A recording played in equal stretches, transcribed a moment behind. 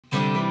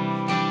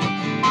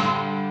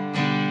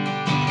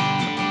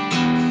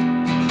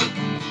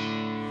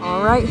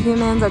All right,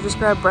 humans, I just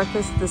grabbed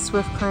breakfast at the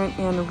Swift Current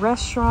Inn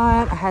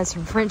restaurant. I had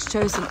some French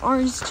toast and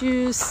orange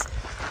juice.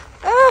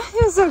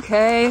 It was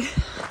okay.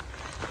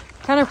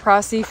 Kind of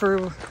pricey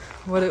for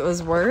what it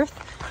was worth.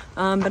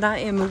 But I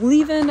am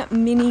leaving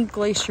Mini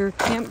Glacier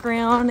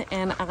Campground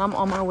and I'm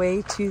on my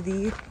way to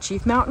the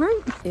Chief Mountain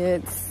route.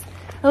 It's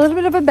a little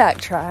bit of a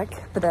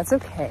backtrack, but that's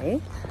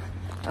okay.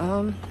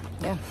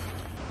 Yeah.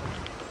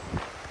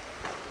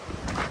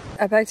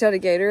 I packed out a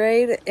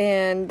Gatorade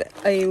and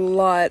a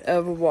lot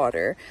of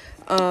water.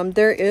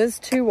 There is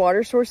 2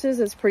 water sources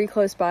that's pretty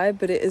close by,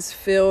 but it is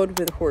filled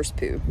with horse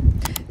poo.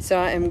 So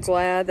I am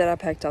glad that I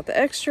packed out the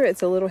extra.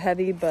 It's a little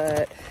heavy,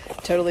 but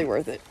totally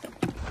worth it.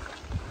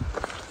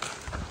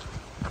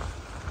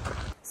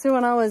 So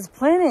when I was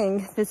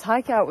planning this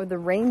hike out with the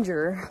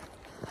ranger,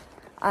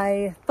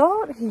 I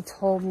thought he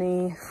told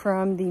me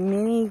from the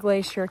Mini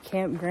Glacier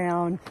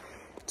Campground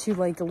to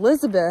Lake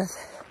Elizabeth,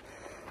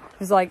 it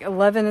was like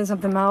 11 and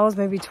something miles,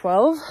 maybe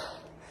 12.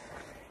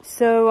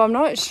 So I'm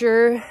not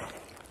sure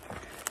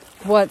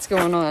what's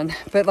going on,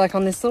 but like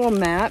on this little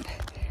map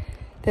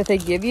that they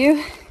give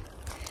you,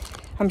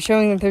 I'm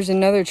showing that there's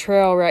another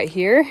trail right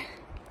here,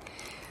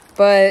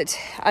 but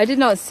I did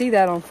not see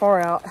that on Far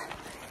Out,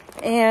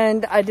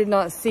 and I did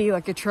not see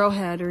like a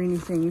trailhead or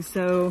anything,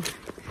 so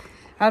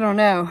I don't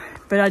know.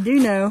 But I do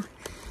know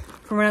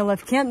from when I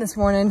left camp this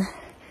morning,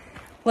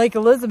 Lake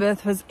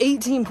Elizabeth was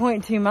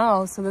 18.2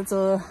 miles, so that's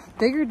a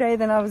bigger day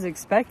than I was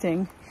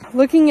expecting.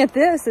 Looking at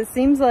this, it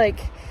seems like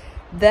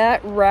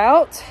that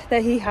route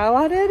that he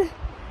highlighted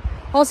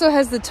also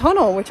has the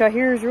tunnel, which I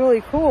hear is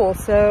really cool.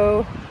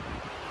 So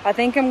I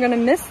think I'm gonna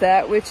miss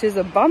that, which is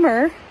a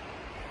bummer.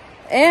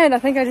 And I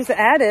think I just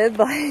added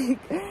like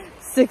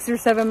 6 or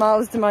 7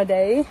 miles to my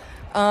day.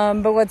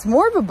 But what's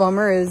more of a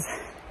bummer is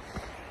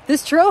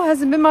this trail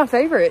hasn't been my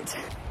favorite.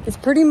 It's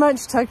pretty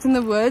much tucked in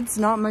the woods,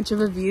 not much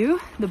of a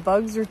view. The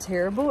bugs are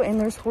terrible and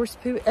there's horse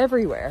poo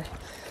everywhere.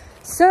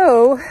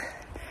 So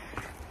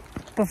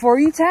before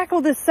you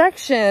tackle this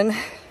section,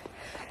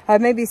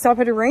 I'd maybe stop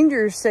at a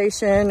ranger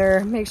station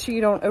or make sure you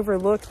don't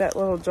overlook that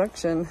little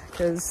junction,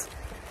 because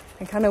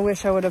I kind of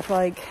wish I would have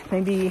like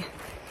maybe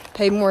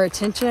paid more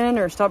attention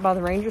or stopped by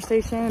the ranger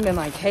station and been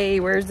like, hey,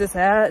 where's this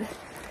at?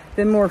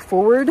 Been more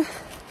forward.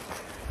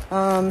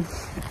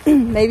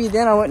 Maybe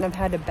then I wouldn't have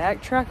had to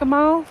backtrack a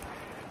mile.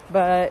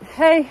 But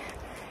hey,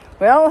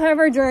 we all have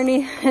our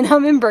journey and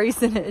I'm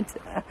embracing it.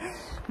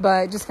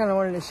 But just kind of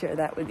wanted to share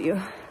that with you.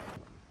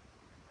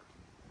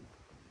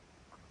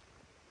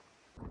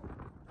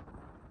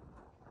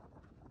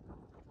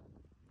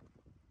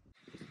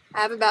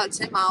 I have about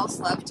 10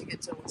 miles left to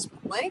get to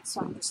Elizabeth Lake,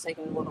 so I'm just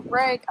taking a little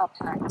break. I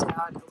packed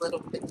out a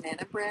little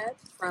banana bread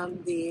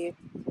from the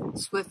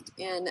Swift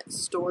Inn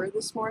store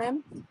this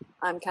morning.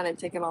 I'm kind of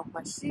taking off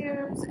my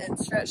shoes and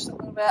stretched a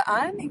little bit.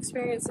 I'm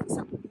experiencing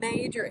some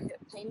major hip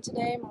pain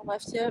today, my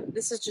left hip.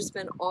 This has just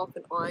been off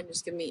and on,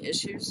 just giving me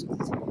issues.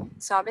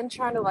 So I've been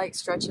trying to like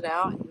stretch it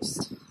out and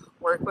just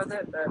work with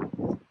it, but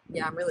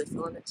yeah, I'm really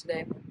feeling it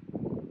today.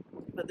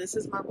 But this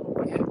is my little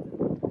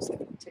view. I'm just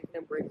taking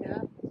a break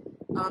at.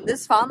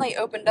 This finally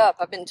opened up.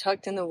 I've been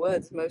tucked in the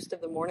woods most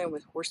of the morning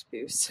with horse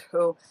poo,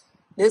 so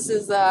this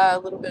is a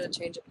little bit of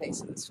change of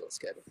pace and this feels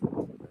good.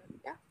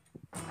 Yeah.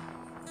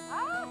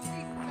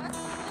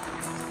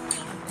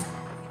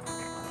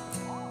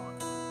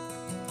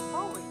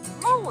 Holy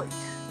moly!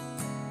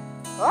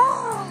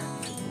 Ah!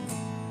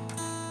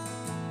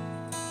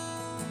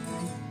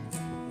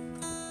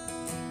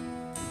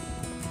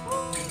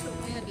 Oh, the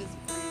wind is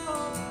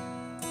real.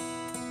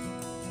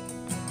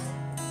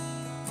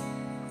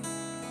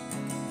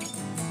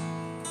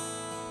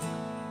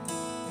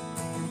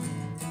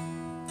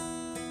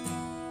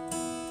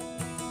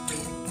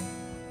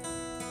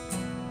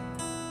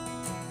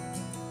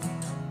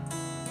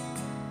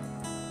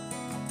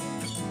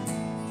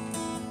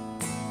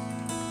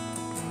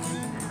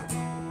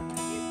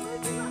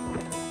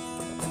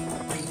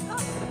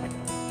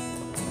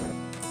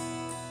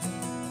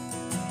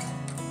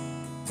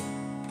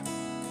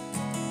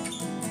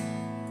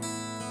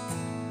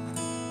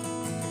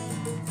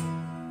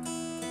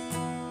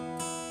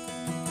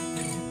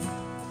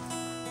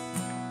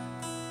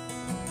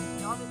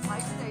 This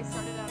hike today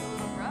started out a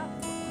little rough.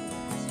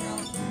 This trail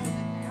is pretty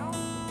good now.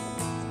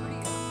 It's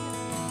pretty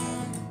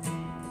open.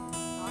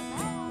 Not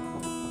now.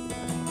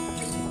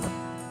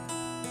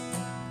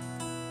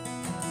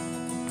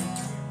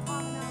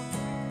 Climbing out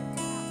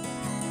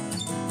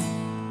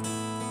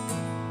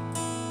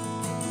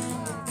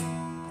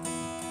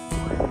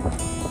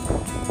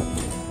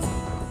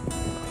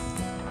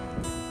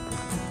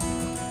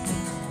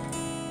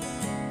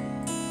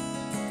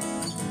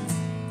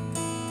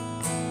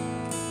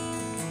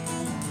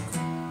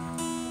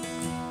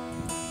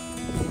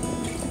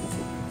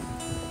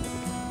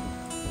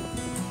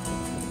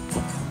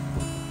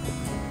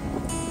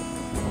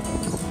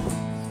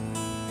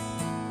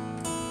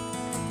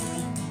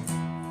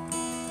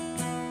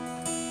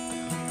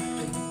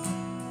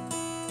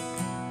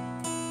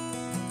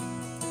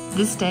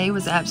This day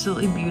was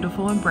absolutely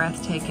beautiful and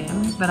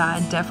breathtaking, but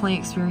I definitely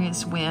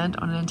experienced wind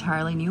on an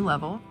entirely new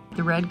level.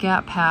 The Red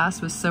Gap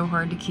Pass was so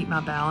hard to keep my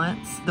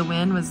balance. The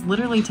wind was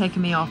literally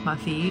taking me off my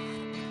feet.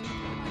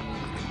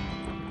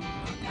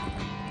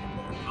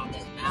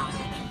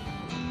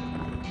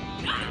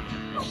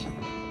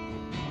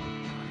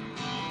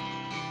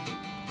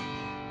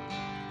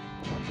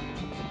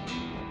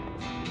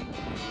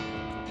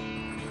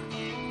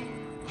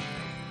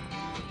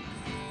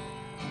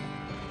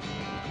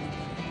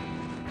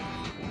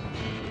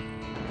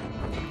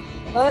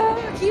 Oh,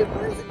 I keep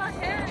losing my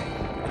head.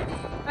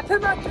 I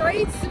put my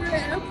braids through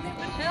it hoping it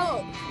would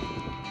help.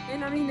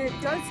 And I mean, it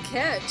does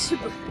catch,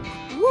 but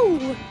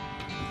woo!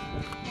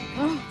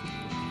 Oh,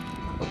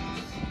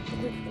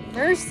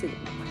 mercy,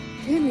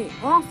 get me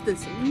off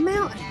this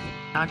mountain.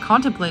 I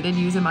contemplated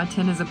using my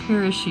tent as a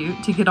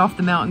parachute to get off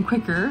the mountain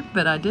quicker,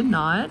 but I did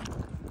not.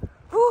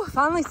 Whew,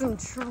 finally some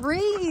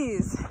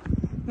trees.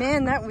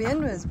 Man, that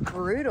wind was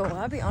brutal.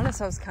 I'll be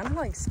honest, I was kind of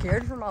like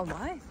scared for my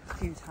life a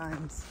few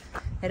times.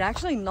 It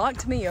actually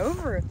knocked me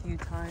over a few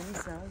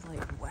times, and I was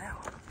like, wow.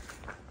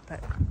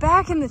 But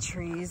back in the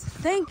trees,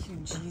 thank you,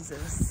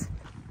 Jesus.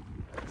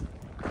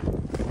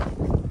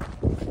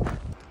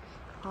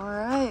 All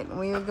right,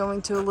 we are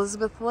going to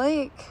Elizabeth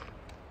Lake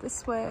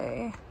this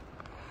way.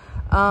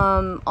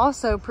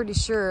 Also pretty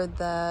sure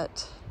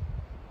that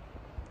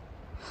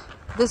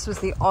this was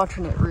the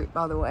alternate route,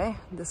 by the way,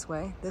 this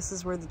way. This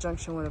is where the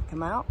junction would have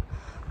come out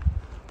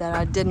that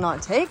I did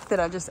not take, that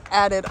I just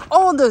added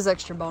all those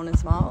extra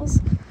bonus miles.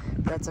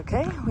 That's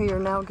okay. We are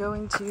now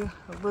going to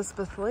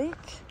Elizabeth Lake,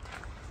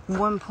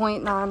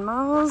 1.9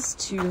 miles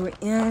to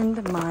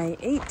end my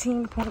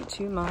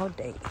 18.2 mile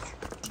day.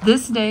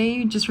 This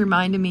day just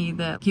reminded me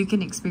that you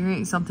can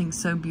experience something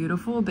so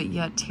beautiful but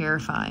yet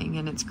terrifying,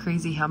 and it's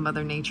crazy how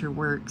Mother Nature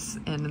works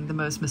in the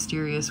most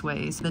mysterious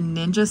ways. The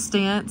ninja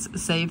stance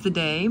saved the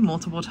day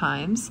multiple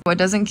times. What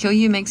doesn't kill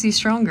you makes you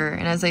stronger,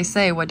 and as they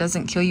say, what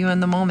doesn't kill you in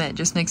the moment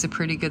just makes a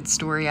pretty good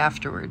story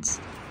afterwards.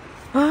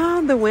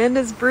 Oh, the wind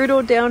is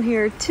brutal down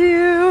here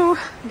too.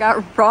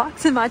 Got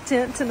rocks in my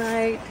tent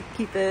tonight to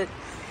keep it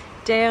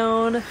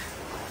down.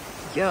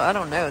 Yo, I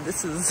don't know,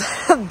 this is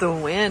the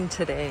wind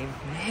today,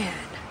 man.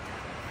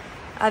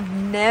 I've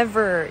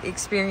never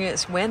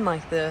experienced wind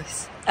like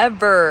this,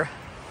 ever.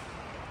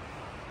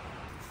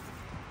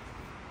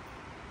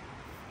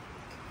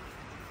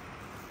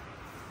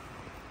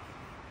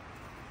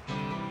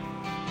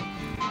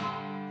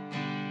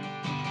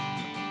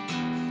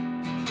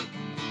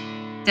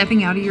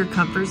 Stepping out of your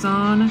comfort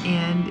zone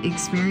and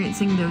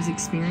experiencing those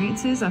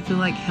experiences, I feel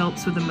like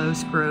helps with the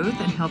most growth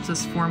and helps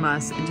us form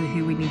us into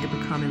who we need to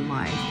become in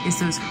life. It's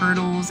those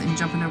hurdles and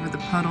jumping over the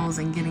puddles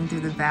and getting through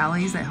the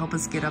valleys that help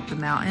us get up the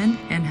mountain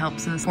and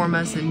helps us form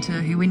us into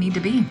who we need to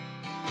be.